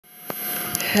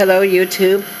Hello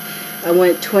YouTube. I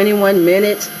went 21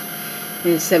 minutes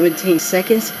and 17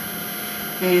 seconds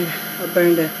and I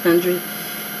burned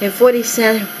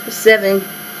 147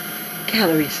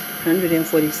 calories.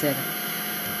 147.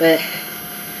 But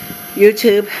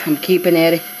YouTube, I'm keeping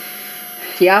at it.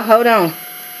 Y'all hold on.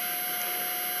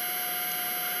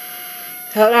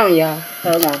 Hold on, y'all.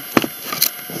 Hold on.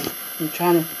 I'm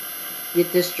trying to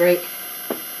get this straight.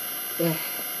 I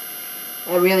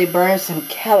really burned some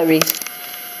calories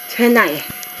tonight.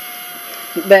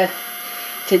 But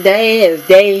today is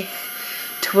day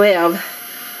 12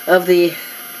 of the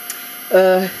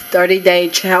 30-day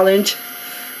challenge.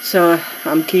 So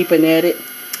I'm keeping at it.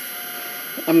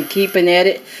 I'm keeping at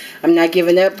it. I'm not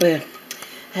giving up, but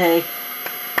hey,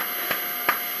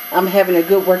 I'm having a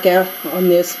good workout on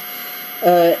this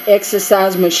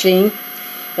exercise machine.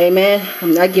 Amen.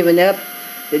 I'm not giving up.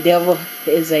 The devil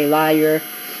is a liar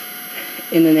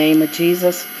in the name of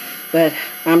Jesus. But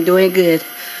I'm doing good.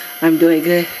 I'm doing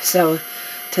good. So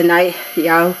tonight,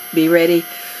 y'all be ready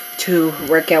to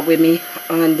work out with me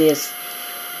on this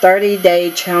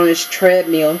 30-day challenge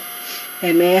treadmill.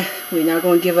 Amen. We're not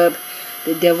going to give up.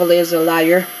 The devil is a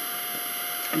liar.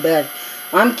 But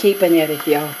I'm keeping at it,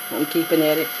 y'all. I'm keeping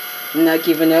at it. I'm not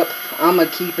giving up. I'm going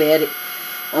to keep at it.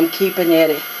 I'm keeping at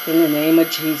it in the name of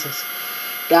Jesus.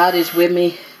 God is with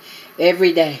me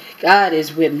every day. God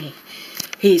is with me.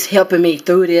 He's helping me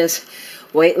through this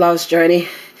weight loss journey.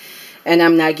 And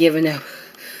I'm not giving up.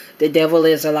 The devil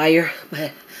is a liar.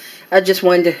 But I just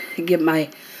wanted to get my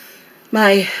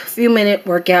few-minute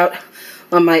workout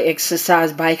on my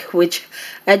exercise bike, which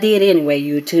I did anyway,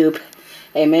 YouTube.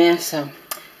 Amen. So,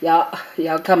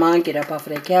 y'all come on, get up off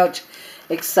of that couch.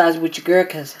 Exercise with your girl,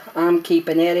 because I'm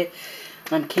keeping at it.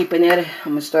 I'm keeping at it.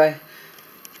 I'm going to start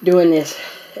doing this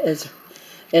as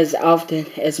often,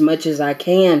 as much as I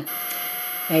can.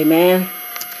 Amen.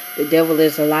 The devil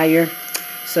is a liar.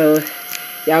 So,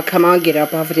 y'all come on, get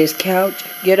up off of this couch.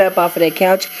 Get up off of that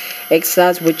couch.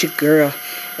 Exercise with your girl.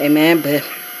 Amen. But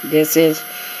this is,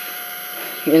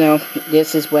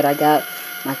 this is what I got.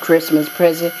 My Christmas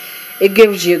present. It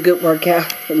gives you a good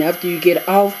workout. And after you get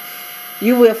off,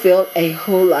 you will feel a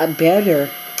whole lot better.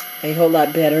 A whole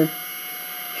lot better.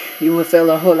 You will feel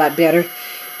a whole lot better.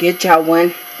 Get y'all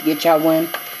one. Get y'all one.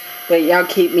 But y'all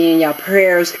keep me in your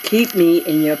prayers. Keep me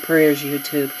in your prayers,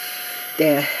 YouTube.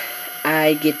 That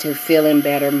I get to feeling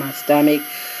better. My stomach.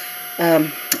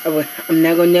 I'm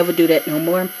not going to never do that no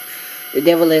more. The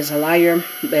devil is a liar.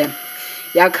 But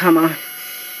y'all come on.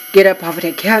 Get up off of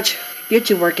that couch. Get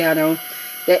your workout on.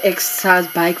 That exercise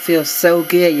bike feels so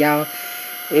good, y'all.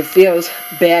 It feels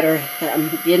better. I'm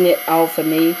getting it off of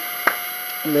me.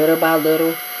 Little by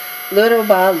little. Little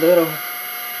by little.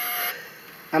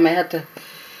 I'm going to have to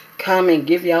come and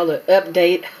give y'all an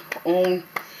update on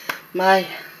my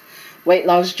weight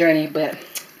loss journey. But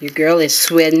your girl is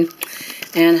sweating.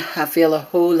 And I feel a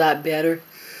whole lot better.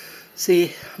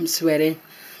 See, I'm sweating.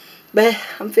 But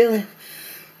I'm feeling,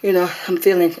 I'm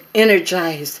feeling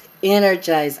energized.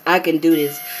 Energized. I can do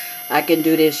this. I can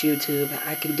do this, YouTube.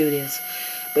 I can do this.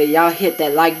 But y'all hit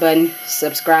that like button.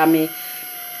 Subscribe me.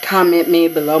 Comment me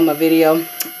below my video.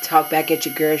 Talk back at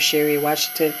your girl, Sherry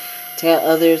Washington. Tell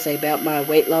others about my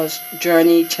weight loss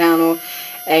journey channel.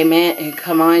 Amen. And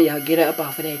come on, y'all get up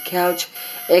off of that couch.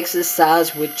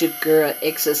 Exercise with your girl.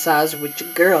 Exercise with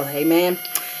your girl. Amen.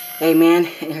 Amen.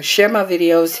 And share my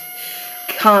videos.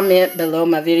 Comment below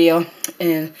my video.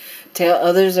 And tell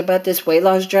others about this weight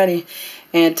loss journey.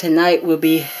 And tonight will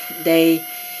be day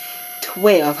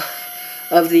 12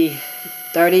 of the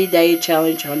 30-day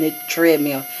challenge on the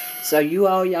treadmill. So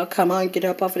y'all come on, get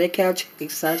up off of that couch.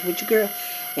 Exercise with your girl.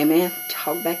 Amen.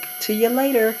 Talk back to you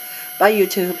later. Bye,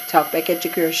 YouTube. Talk back at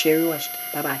your girl, Sherry Washington.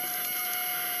 Bye-bye.